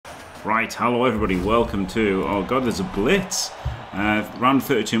Right, hello everybody, welcome to, oh god, there's a blitz. Round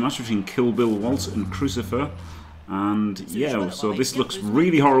 32 match between Killbill, Waltz and Crucifer. And yeah, so this looks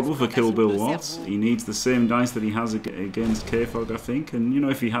really horrible for Killbill Waltz. He needs the same dice that he has against K-Fog, I think. And you know,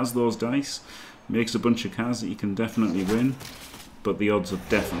 if he has those dice, makes a bunch of cards that he can definitely win. But the odds are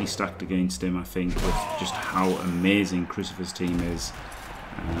definitely stacked against him, I think, with just how amazing Crucifer's team is.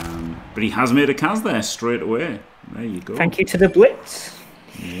 But he has made a Kaz there straight away. There you go. Thank you to the blitz.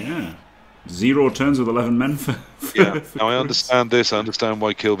 Yeah. 0 turns with 11 men for yeah. for now I understand this. I understand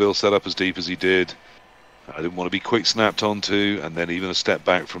why Killbill set up as deep as he did. I didn't want to be quick snapped onto, and then even a step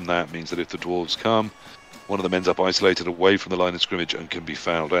back from that means that if the dwarves come, one of them ends up isolated away from the line of scrimmage and can be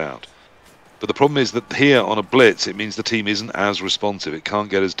fouled out. But the problem is that here on a blitz, it means the team isn't as responsive. It can't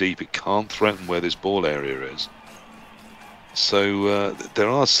get as deep. It can't threaten where this ball area is. So there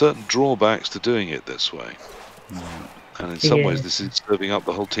are certain drawbacks to doing it this way. And in some ways, this is serving up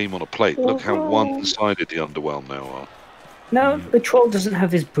the whole team on a plate. Look how one-sided the Underworld now are. No, the troll doesn't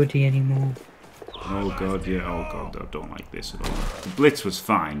have his buddy anymore. Oh god, yeah, oh god, I don't like this at all. The blitz was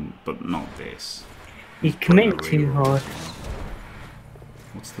fine, but not this. He's committed too hard.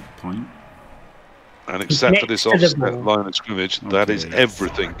 What's the point? And except for this offset line of scrimmage, that is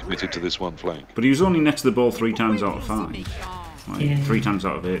everything committed to this one flank. But he was only next to the ball 3 times out of 5. Like, 3 times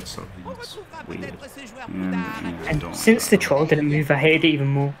out of 8, sorry. That's weird. And since the troll didn't move, I hated it even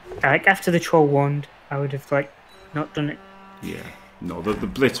more. Like, after the troll wand, I would have, like, not done it. Yeah. No, the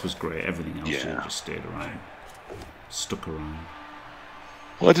blitz was great. Everything else just stayed around. Stuck around.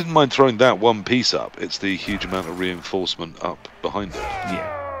 Well, I didn't mind throwing that one piece up. It's the huge amount of reinforcement up behind it.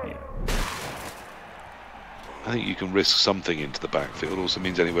 Yeah, yeah. I think you can risk something into the backfield. Also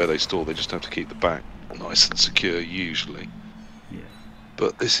means anywhere they store, they just have to keep the back nice and secure, usually. Yeah.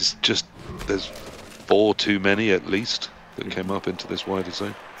 But this is just, there's 4 too many at least that came up into this wider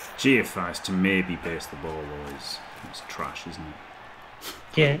zone. GFI's to maybe base the ball though is trash, isn't it?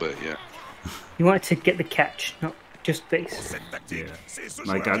 Yeah. But yeah. You wanted to get the catch, not just base. Yeah.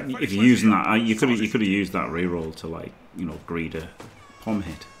 Like if you're using that, you could have used that reroll to, like, you know, greed a palm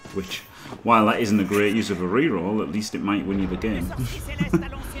hit, which, while that isn't a great use of a reroll, at least it might win you the game.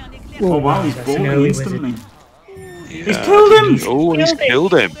 Oh wow, he's bowling instantly. Yeah. He's killed him! Oh, he's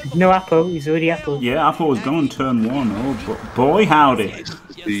killed him. No Apple, he's already Apple. Yeah, Apple was gone turn 1. Oh boy, howdy.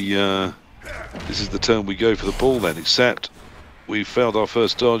 This is the turn we go for the ball then, except we failed our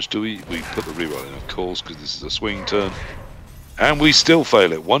first dodge. Do we put the reroll in, of course, because this is a swing turn. And we still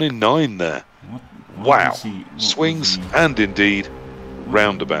fail it. 1 in 9 there. Wow. Swings and indeed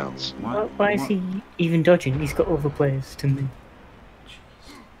roundabouts. Why is he even dodging? He's got other players to move.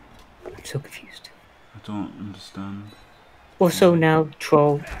 I'm so confused. I don't understand. Also now,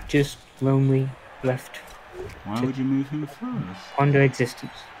 troll just lonely left. Why would you move him first? Ponder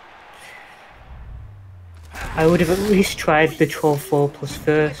existence. I would have at least tried the troll 4+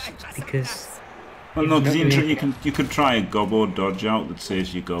 first, because... Well, no, because you could try a gobbo dodge out that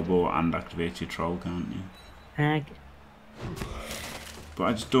saves your gobbo and activates your troll, can't you? But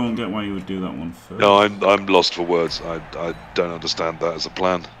I just don't get why you would do that one first. No, I'm lost for words. I don't understand that as a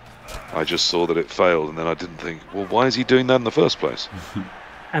plan. I just saw that it failed, and then I didn't think, well, why is he doing that in the first place?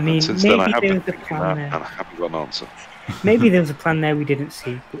 I mean, and since maybe then I have there been was a thinking plan that, there. and I haven't got an answer. Maybe there was a plan there we didn't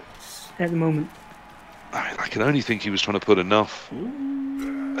see, but at the moment... I can only think he was trying to put enough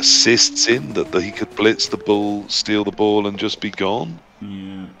assists in that he could blitz the ball, steal the ball, and just be gone.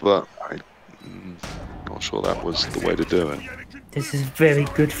 Yeah. But I'm not sure that was the way to do it. This is a very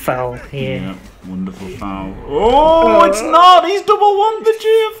good foul here. Yeah, wonderful foul. Oh, it's not! He's double won the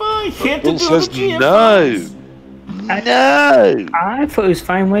GFI! Hit the says GFI! No! No! I thought it was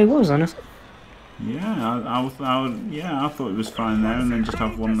fine where he was, honestly. Yeah, I thought it was fine there, and then just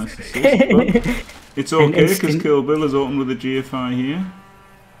have one less assist. But it's okay, because Killbill has opened with a GFI here.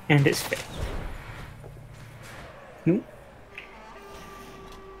 And it's fair. Nope.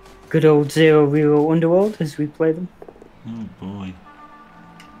 Good old 0 reroll Underworld as we play them. Oh boy.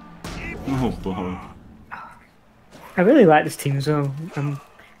 Oh boy. I really like this team as well,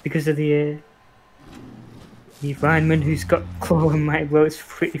 because of the lineman who's got claw and might blow. It's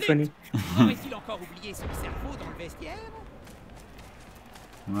pretty funny.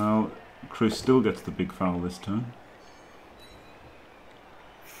 Well, Chris still gets the big foul this time.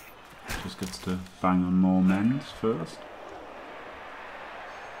 Just gets to bang on more men's first.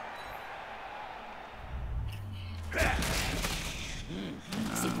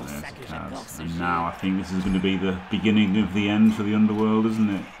 And now I think this is going to be the beginning of the end for the Underworld, isn't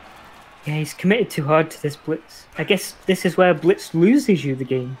it? Yeah, he's committed too hard to this blitz. I guess this is where blitz loses you the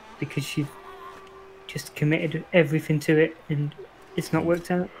game, because you've just committed everything to it and it's not worked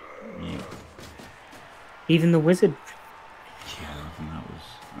out. Yeah. Even the wizard. Yeah, I think that was.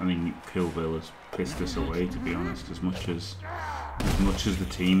 I think Killbill has pissed us away, to be honest. As much as the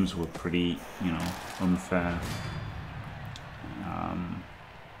teams were pretty, you know, unfair. I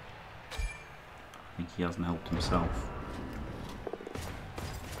think he hasn't helped himself.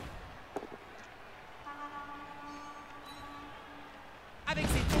 Avec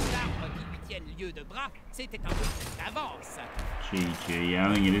ces deux arbres qui lui tiennent lieu de bras, c'était un peu d'avance. GG, yeah,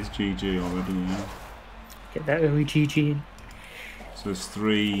 I think it is GG already, yeah. Get that early GG in. So there's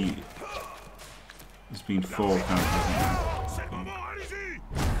 3. There's been 4 counts, hasn't there?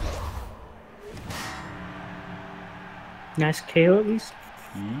 Nice KO at least.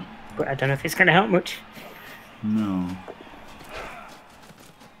 Yeah. But I don't know if it's going to help much. No.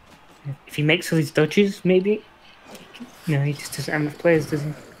 If he makes all these dodges, maybe. No, he just doesn't have enough players, does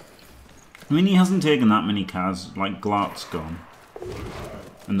he? I mean, he hasn't taken that many Kaz. Like, Glart's gone.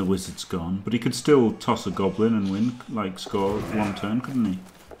 And the wizard's gone. But he could still toss a goblin and win, like, score 1 turn, couldn't he?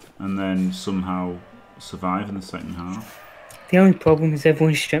 And then somehow survive in the second half. The only problem is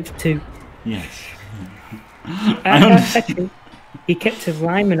everyone's strength 2. Yes. Actually, he kept his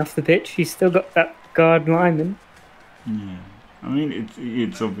lineman off the pitch. He's still got that guard lineman. Yeah. I mean,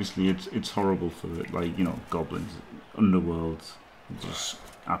 it's obviously, it's horrible for, like, you know, goblins. Underworld just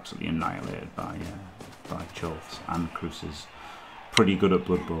absolutely annihilated by Chulfs, and Cruz is pretty good at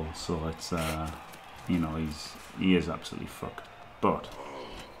Blood Bowl, so it's you know, he is absolutely fucked. But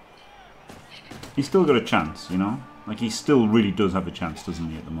he's still got a chance, you know? Like, he still really does have a chance, doesn't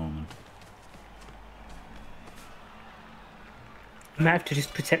he, at the moment? You might have to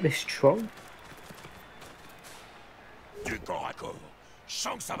just protect this troll.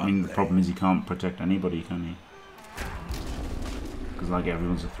 I mean, the problem is he can't protect anybody, can he? Because, like,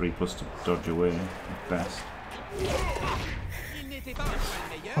 everyone's a 3+ to dodge away at best.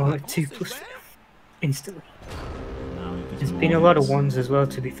 Or like 2+ instantly. No, There's been a lot of 1s as well,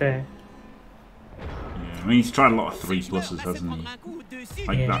 to be fair. Yeah, I mean, he's tried a lot of 3+, hasn't he?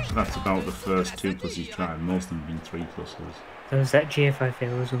 Like, Yeah. that's about the first 2+ he's tried. Most of them have been 3+. There was that GFI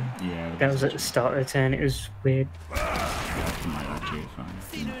fail as well. Yeah. That was at the start of the turn, it was weird.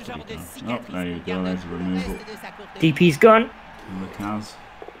 Oh, there you go, there's a removal. DP's gone! And the Kaz.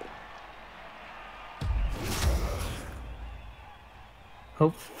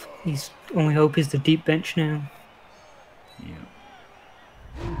 Only hope is the deep bench now. Yeah.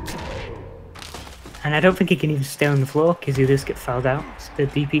 And I don't think he can even stay on the floor because he'll just get fouled out. So the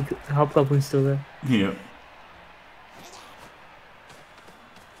DP Hobgoblin's still there. Yeah.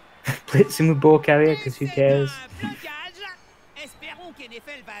 Blitzing with ball carrier because who cares?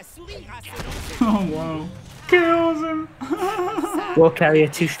 Oh wow. Kills him! Ball carrier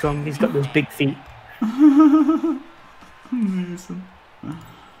too strong, he's got those big feet. Amazing.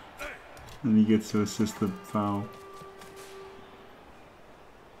 And he gets to assist the foul.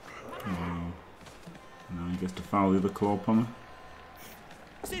 Wow. Now he gets to foul the other claw pommer.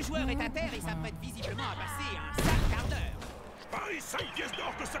 Ce joueur est à terre et s'apprête visiblement à passer un sale quart d'heure.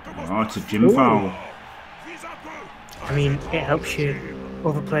 Oh, it's a gym foul. I mean, it helps you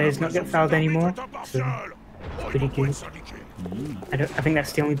other players not get fouled anymore. So it's pretty good. I think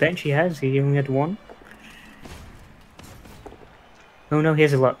that's the only bench he has. He only had 1. Oh no, he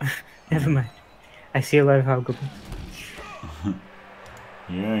has a lot. Never mind. I see a lot of Hobgoblins.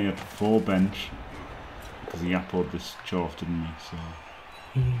 Yeah, he had 4 bench. Because he appled this Dwarf, didn't he? So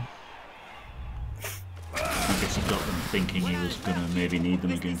I guess he got them thinking he was going to maybe need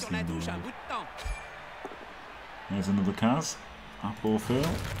them against the Underworld. There's another Kaz. Apple fail.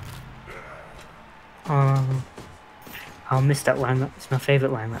 Oh, I'll miss that lineup. It's my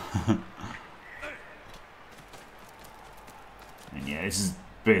favourite lineup. And yeah, this is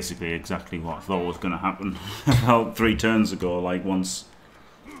basically exactly what I thought was going to happen about 3 turns ago. Like, once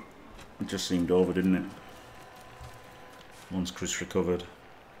it just seemed over, didn't it? Once Chris recovered.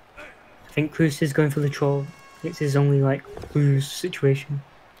 I think Cruz is going for the troll. It's his only like lose situation.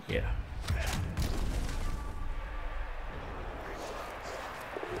 Yeah.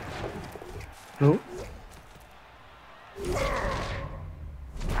 Oh.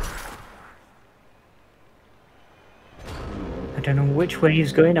 I don't know which way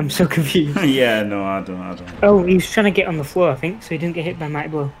he's going. I'm so confused. Yeah, no, I don't. Oh, he was trying to get on the floor, I think, so he didn't get hit by Mighty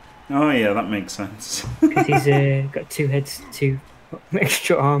Blow. Oh yeah, that makes sense. Because he's got 2 heads, 2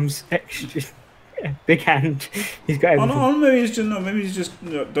 extra arms, extra big hand. He's got everything. Oh no, maybe he's just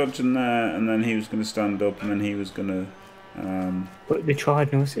dodging there, and then he was going to stand up, and then he was going to. But the troll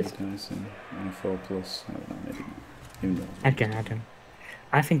had no assist. On a 4+. I don't know, maybe. Who knows? I don't know.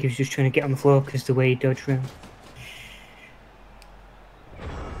 I think he was just trying to get on the floor because the way he dodged around.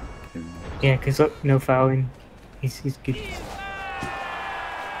 Yeah, because look, no fouling. He's good.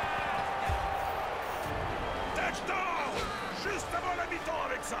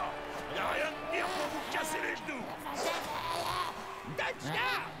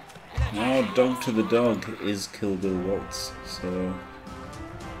 Oh, dog to the dog is Killbill Waltz, so...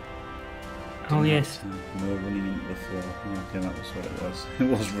 Oh yes. No running into the floor. Okay, that was what it was. It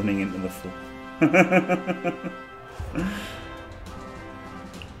was running into the floor.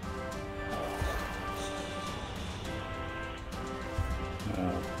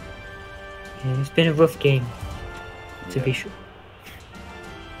 Yeah, it's been a rough game, to be sure.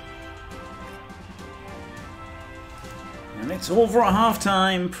 And it's over at half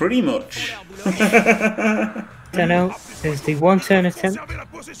time, pretty much. So now, there's the one turn attempt.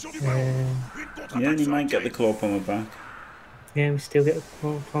 Yeah, and you might get the claw pommer back. Yeah, we still get a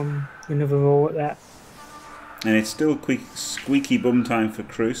claw from another roll at that. And it's still quick, squeaky bum time for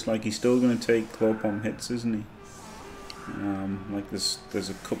Cruce. Like, he's still going to take claw pom hits, isn't he? Like, there's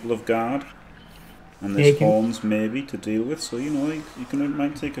a couple of guard. And there's horns, maybe, to deal with. So, you know, you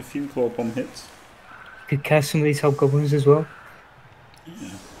might take a few claw pom hits. Could cast some of these hobgoblins as well.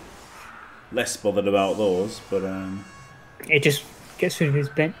 Yeah. Less bothered about those, but it just gets rid of his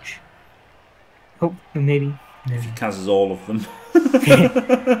bench. Oh, maybe. No. If he casts all of them.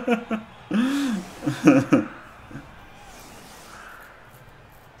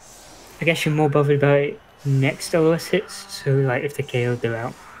 I guess you're more bothered about it next LOS hits, so like if the KO, they're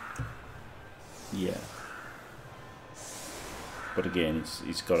out. Yeah. But again,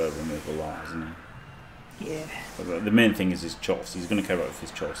 he's got to remove a lot, hasn't he? Yeah. But the main thing is his chops. He's going to care about if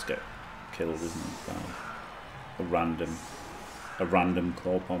his chops get killed, isn't he? By a random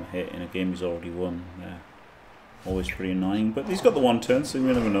claw palm hit in a game he's already won. Yeah. Always pretty annoying. But he's got the one turn, so you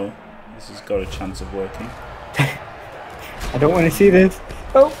never know. This has got a chance of working. I don't want to see this.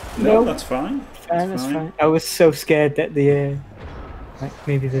 Oh, no. That's fine. That's fine. I was so scared that the like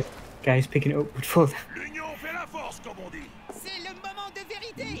maybe the guys picking it up would fall down.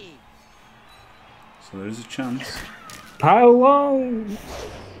 So there is a chance. Power!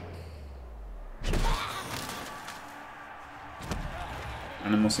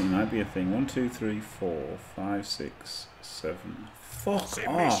 And it must might be a thing. 1, 2, 3, 4, 5, 6, 7. Fuck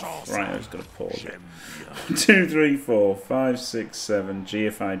off! Right, I was gonna pause it. 2, 3, 4, 5, 6, 7.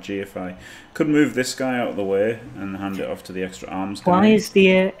 GFI. Could move this guy out of the way and hand it off to the extra arms guy. Why is the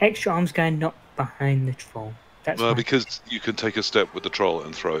extra arms guy not behind the troll? That's well, because you can take a step with the troll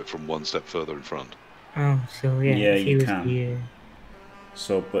and throw it from one step further in front. Oh, so yeah. Yeah, you can.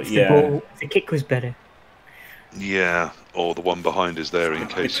 So, but yeah. The kick was better. Yeah, or the one behind is there in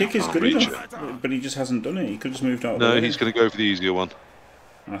case the kick you is can't good reach enough, it. But he just hasn't done it. He could have just moved out of the way. No, he's going to go for the easier one.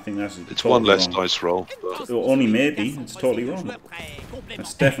 I think that's It's totally one less wrong. dice roll. But... Only maybe. It's totally wrong.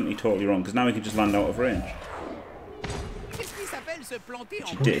 That's definitely totally wrong, because now he can just land out of range. Which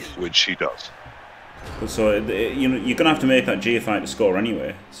he did. Which he does. But so, you know, you're going to have to make that GFI to score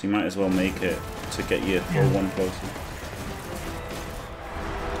anyway, so you might as well make it to get your full one closer.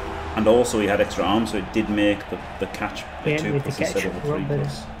 And also he had extra arms, so it did make the catch a 2+ instead of a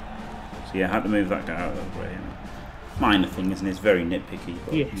 3+. So yeah, I had to move that guy out of the way. You know. Minor thing, isn't it? It's very nitpicky.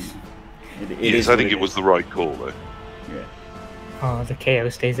 But, yes. Yes, I think it was the right call, though. Yeah. Oh, the KO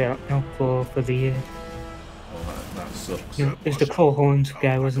stays out now for the... Oh, that sucks. You know, it was the claw horns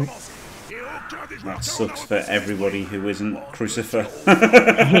guy, wasn't it? That sucks for everybody who isn't Crucifer.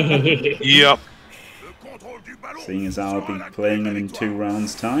 Yep. Seeing as I'll be playing him in 2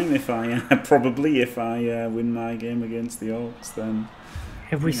 rounds' time, if I win my game against the Orcs, then.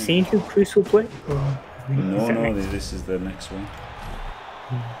 Have we seen who Cruce will play? No, this is the next one.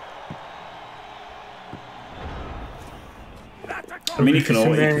 I mean, he can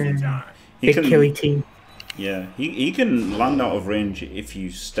always. Big killy team. Yeah, he can land out of range if you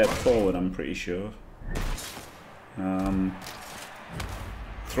step forward, I'm pretty sure.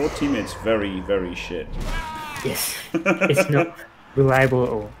 Throw teammates very, very shit. Yes, it's not reliable at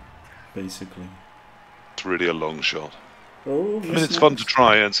all. Basically. It's really a long shot. Oh, I mean, it's fun to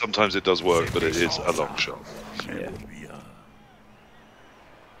try, and sometimes it does work, but it is a long shot. Yeah.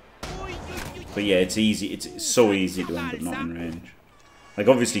 But yeah, it's easy. It's so easy to end up not in range. Like,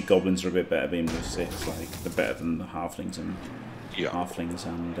 obviously, goblins are a bit better being with 6. Like, they're better than the halflings and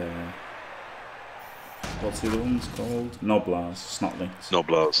what's the other ones called? Noblars, snotlings.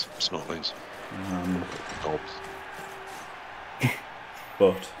 Noblars, snotlings. Knobs.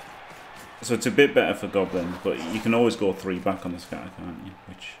 But so it's a bit better for goblins, but you can always go 3 back on this guy, can't you?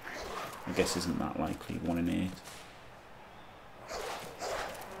 Which I guess isn't that likely. 1 in 8.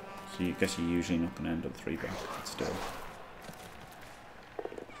 So I guess you're usually not going to end up 3 back, but still.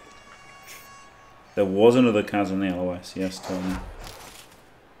 There was another Kaz on the LOS, yes, Tony.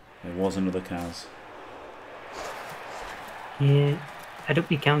 There was another Kaz. Yeah, head up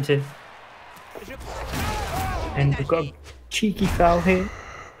your counter. And we've got a cheeky foul here.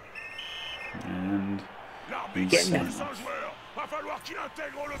 And he's Getting sent that. off.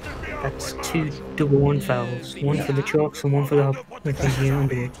 That's 2 double 1 fouls. One for the chalks and one for the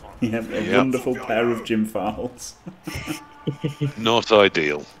Underworld. Yep, a wonderful pair of gym fouls. Not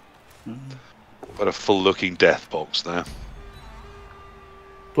ideal. Got a full-looking death box there.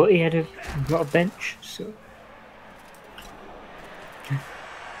 But he had a lot of bench, so...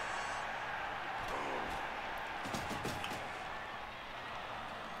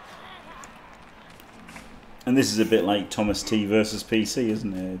 And this is a bit like Thomas T versus PC,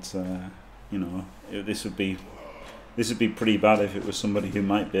 isn't it? It's you know, this would be pretty bad if it was somebody who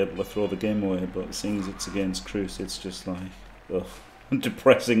might be able to throw the game away. But seeing as it's against Cruz, it's just like, ugh,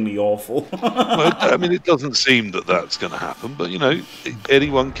 depressingly awful. Well, I mean, it doesn't seem that that's going to happen, but you know,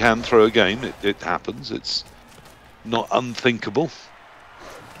 anyone can throw a game. It happens. It's not unthinkable.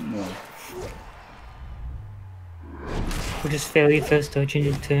 No. We'll just fail your first dodge in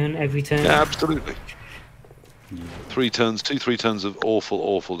your turn every turn. Yeah, absolutely. 3 turns, 3 turns of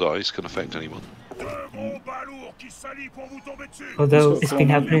awful dice can affect anyone. Although it's been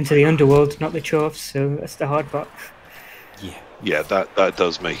happening to the Underworld, not the Dwarf, so that's the hard part. Yeah. Yeah, that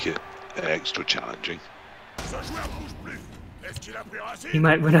does make it extra challenging. He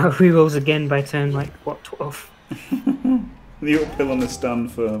might run out of rerolls again by turn, like, what, 12? The uphill on the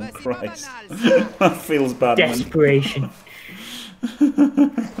stand firm, Christ. That feels bad, man. Desperation.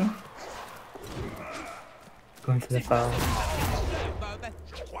 Going for the foul.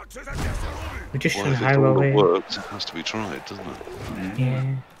 We're just Well, trying to if high it's roll all here. works, it has to be tried, doesn't it?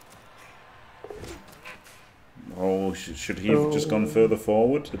 Yeah. Oh, should he have just gone further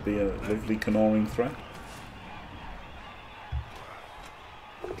forward to be a lovely canoring threat?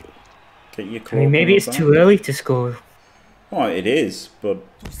 Get your I mean, maybe it's too early to score. Oh, it is, but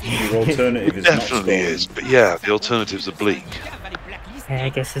your alternative is not Definitely scoring. is, but yeah, the alternatives are bleak. Yeah, I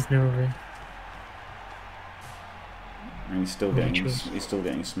guess there's no other. And he's still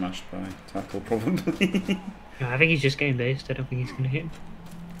getting smashed by tackle, probably. No, I think he's just getting based. I don't think he's going to hit him.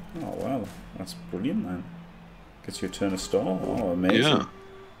 Oh well, that's brilliant then. Gets you a turn of stall. Oh, amazing. Yeah.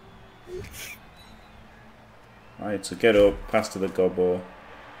 Right, so get up, pass to the gobbo,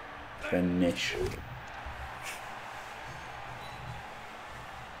 then niche.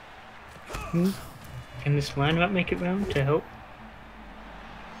 Can this lineback make it round to help?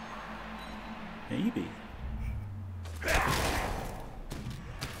 Maybe.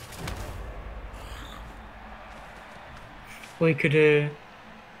 Or he could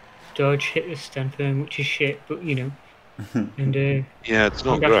dodge, hit the stand firm, which is shit, but you know. And Yeah, it's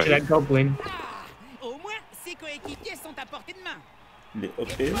not go after great. that goblin. Au moins, ses coéquipiers sont à portée de main. Little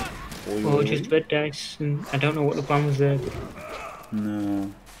bit. Or just red dice. And I don't know what the plan was there. But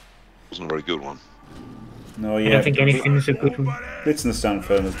No. Wasn't a very good one. No, I yeah. don't think anything is a good one. Blitz and the stand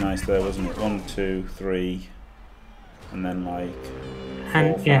firm was nice there, wasn't it? 1, 2, 3, and then like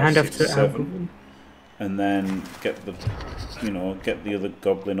 4, 5, Hand off 6, to 7, goblin. and then get the, get the other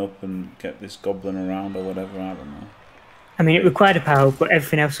goblin up and get this goblin around or whatever. I don't know. I mean, it required a power, but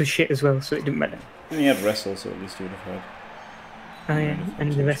everything else was shit as well, so it didn't matter. And he had wrestle, so at least he would have had. Oh yeah,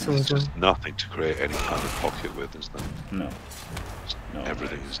 and the wrestle as well. There's nothing to create any kind of pocket with, is there? No. No.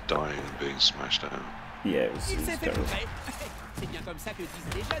 Everything is dying and being smashed out. Yeah, it was Il s'est fait terrible. bourrer. C'est bien comme ça que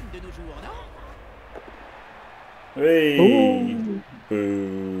disent les jeunes de nos jours, non? Hey! Ooh.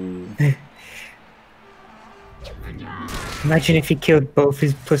 Boo! Imagine if he killed both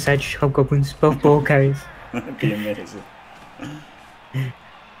his plus edge hobgoblins, both ball carriers. That'd be amazing.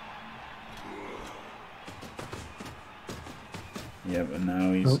 Yeah, but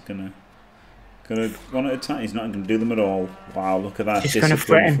now he's gonna one at a time. He's not gonna do them at all. Wow, look at that Just gonna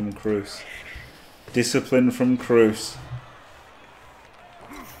discipline threaten. from Cruz. Discipline from Cruz.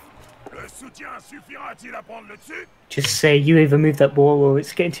 Just say you either move that ball or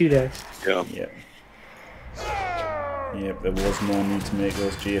it's getting 2 dice. Yeah. Yep. Yep, there was no need to make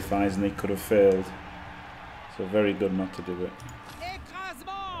those GFIs and they could have failed. So very good not to do it.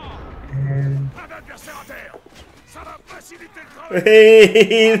 Écrasement!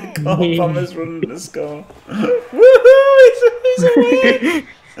 Hey, the goal bomber's running the score. Woohoo! He's a win!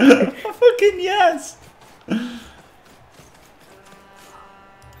 Fucking yes!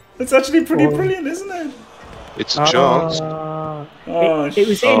 It's actually pretty brilliant, isn't it? It's a chance. Oh, it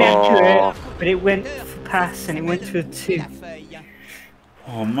was inaccurate, but it went for pass and it went to a 2. La feuille.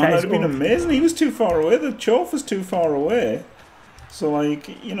 Oh man, That that'd is have been awful. amazing. He was too far away. The Dwarf was too far away. So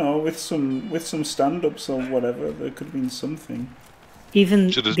like, you know, with some stand-ups or whatever, there could have been something.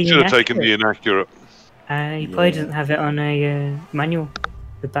 Even Should have the taken the inaccurate. he probably doesn't have it on a manual.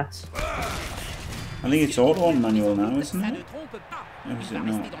 The pass. I think it's auto on manual now, isn't it? Or is it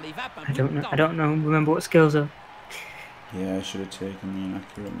not? I don't know. I don't know. Remember what skills are. Yeah, I should have taken the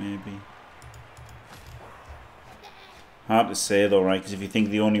inaccurate maybe. Hard to say though, right? Because if you think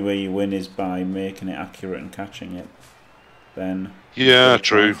the only way you win is by making it accurate and catching it, then yeah,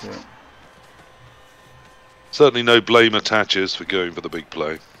 true. Certainly no blame attaches for going for the big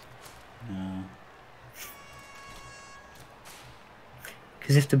play. No.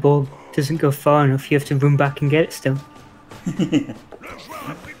 Because if the ball doesn't go far enough, you have to run back and get it still.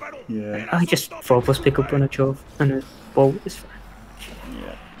 Yeah. I just 4+ pick up on a chove and a ball is fine.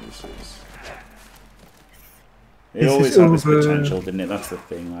 Yeah, this is. It always had this potential, didn't it? That's the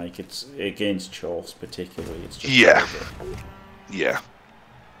thing. Like it's against Chorfs particularly. It's just yeah.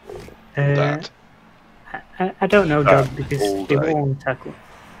 I don't know, Doug, because they were all on tackle.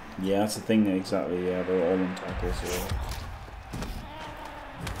 Yeah, that's the thing. Exactly. Yeah, they're all on tackle. So.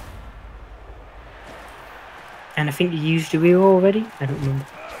 And I think you used the wheel already. I don't remember.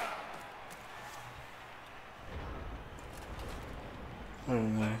 I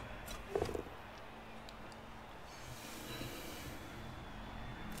don't know.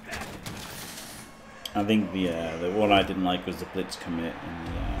 I think the one I didn't like was the blitz commit and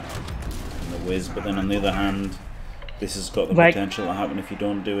the whiz, but then on the other hand, this has got the potential to happen if you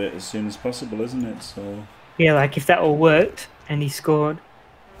don't do it as soon as possible, isn't it? So yeah, like if that all worked and he scored,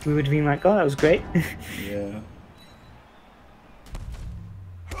 we would have been like, oh, that was great. Yeah.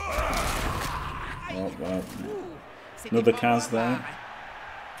 Oh, wow. Another Kaz there.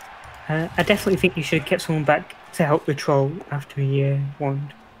 I definitely think you should have kept someone back to help the troll after he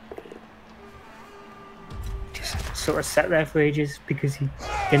won. Just sort of sat there for ages because he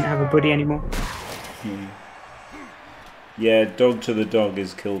didn't have a buddy anymore. Yeah, dog to the dog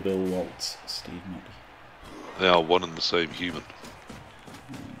is Killbill Waltz, Steve Noddy. They are one and the same human.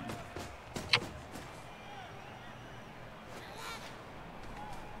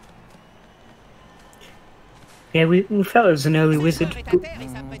 Yeah, we felt it was an early wizard.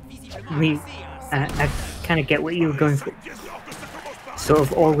 I kind of get what you were going for. Sort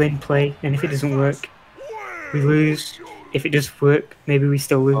of all-in play, and if it doesn't work, we lose. If it does work, maybe we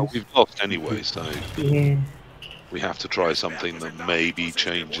still lose. Well, we've lost anyway, so yeah, we have to try something that maybe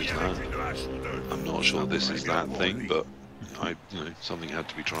changes that. I'm not sure this is that thing, but something had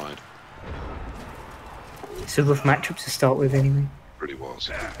to be tried. it's a rough matchup to start with, anyway. It really was.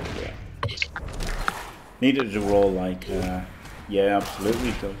 Yeah. Needed to roll like, yeah,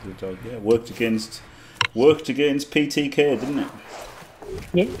 absolutely, dog to the dog. Yeah, worked against PTK, didn't it?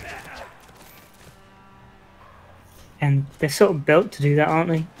 Yeah. And they're sort of built to do that, aren't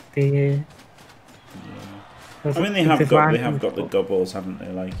they? I mean, they have got the gobbles, haven't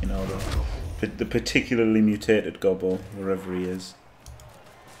they? Like, you know, the particularly mutated gobble, wherever he is.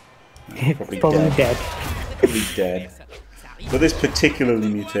 Probably dead. Probably dead. But this particularly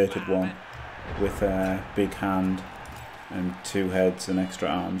mutated one, with a big hand and 2 heads and extra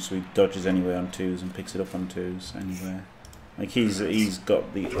arms, so he dodges anyway on 2s and picks it up on 2s anywhere. Like he's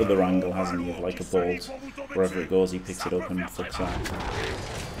got the other angle, hasn't he, of like a bolt. Wherever it goes, he picks it up and fucks out.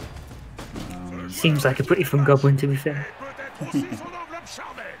 Seems like a pretty fun goblin, to be fair.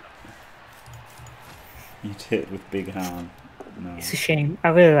 Mutated with big hand. No. It's a shame. I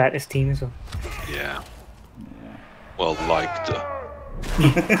really like this team as well. Yeah. Well, liked.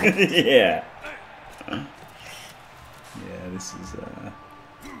 Yeah. Yeah,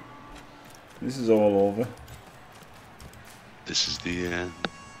 this is all over. This is the end.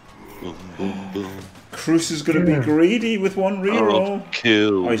 Boom, boom, boom. Crucifer's gonna be greedy with 1 reroll.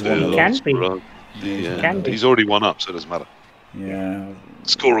 Kill. He can be. He's already 1 up, so it doesn't matter. Yeah.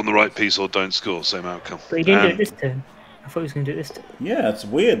 Score on the right piece or don't score, same outcome. But he didn't do it this turn. I thought he was going to do it this turn. Yeah, it's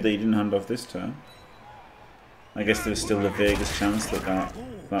weird that he didn't hand off this turn. I guess there's still the vaguest chance that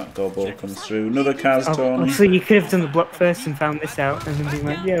gobble comes through. Another Kaz turn. So you could have done the block first and found this out, and then been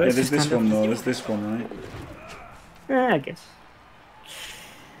like, yeah, let's there's just this one though. There's this one, right? I guess.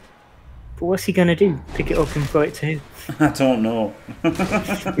 But what's he gonna do? Pick it up and throw it to who? I don't know. I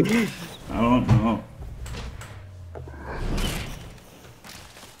don't know.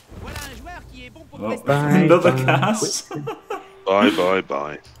 Oh, another Kaz. Bye.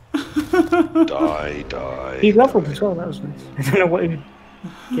 Die. He leveled as well, that was nice. I don't know what he would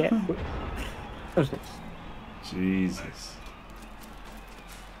get, but that was nice. Jesus.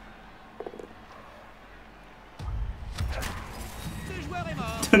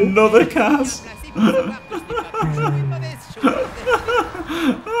 Another Kaz.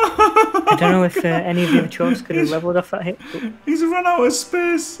 I don't know if any of the other chords could have leveled off that hit. But He's run out of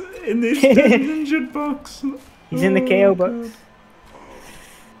space in this injured box. he's in the KO box.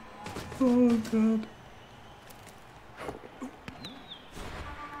 Oh god.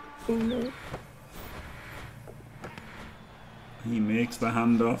 Oh no. He makes the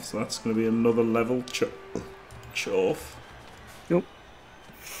handoff, so that's going to be another level chuff. Nope.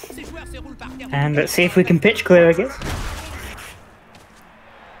 And let's see if we can pitch clear, I guess.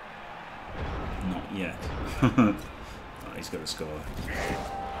 Not yet. Oh, he's got to score.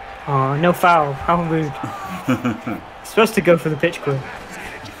 Oh, no foul. How rude. Supposed to go for the pitch clear.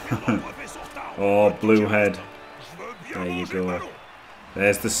 Oh, blue head. There you go.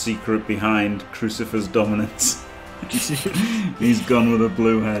 There's the secret behind Crucifer's dominance. He's gone with the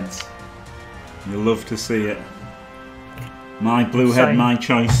blue heads. You love to see it. My blue head, my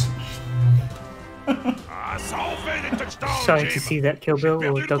choice. Sorry to see that, Killbill,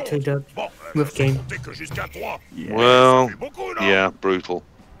 or Dog to Dog. Rough game. Yeah. Well, yeah, brutal.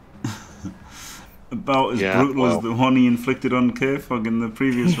 About as brutal as the one he inflicted on K-Fog in the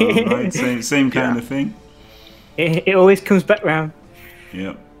previous round, right? Same kind of thing. It always comes back round.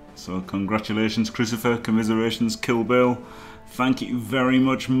 Yep. So congratulations, Crucifer. Commiserations, Killbill. Thank you very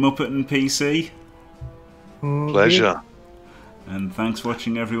much, Muppet and PC. Pleasure. And thanks for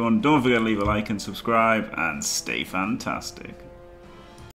watching, everyone. Don't forget to leave a like and subscribe, and stay fantastic.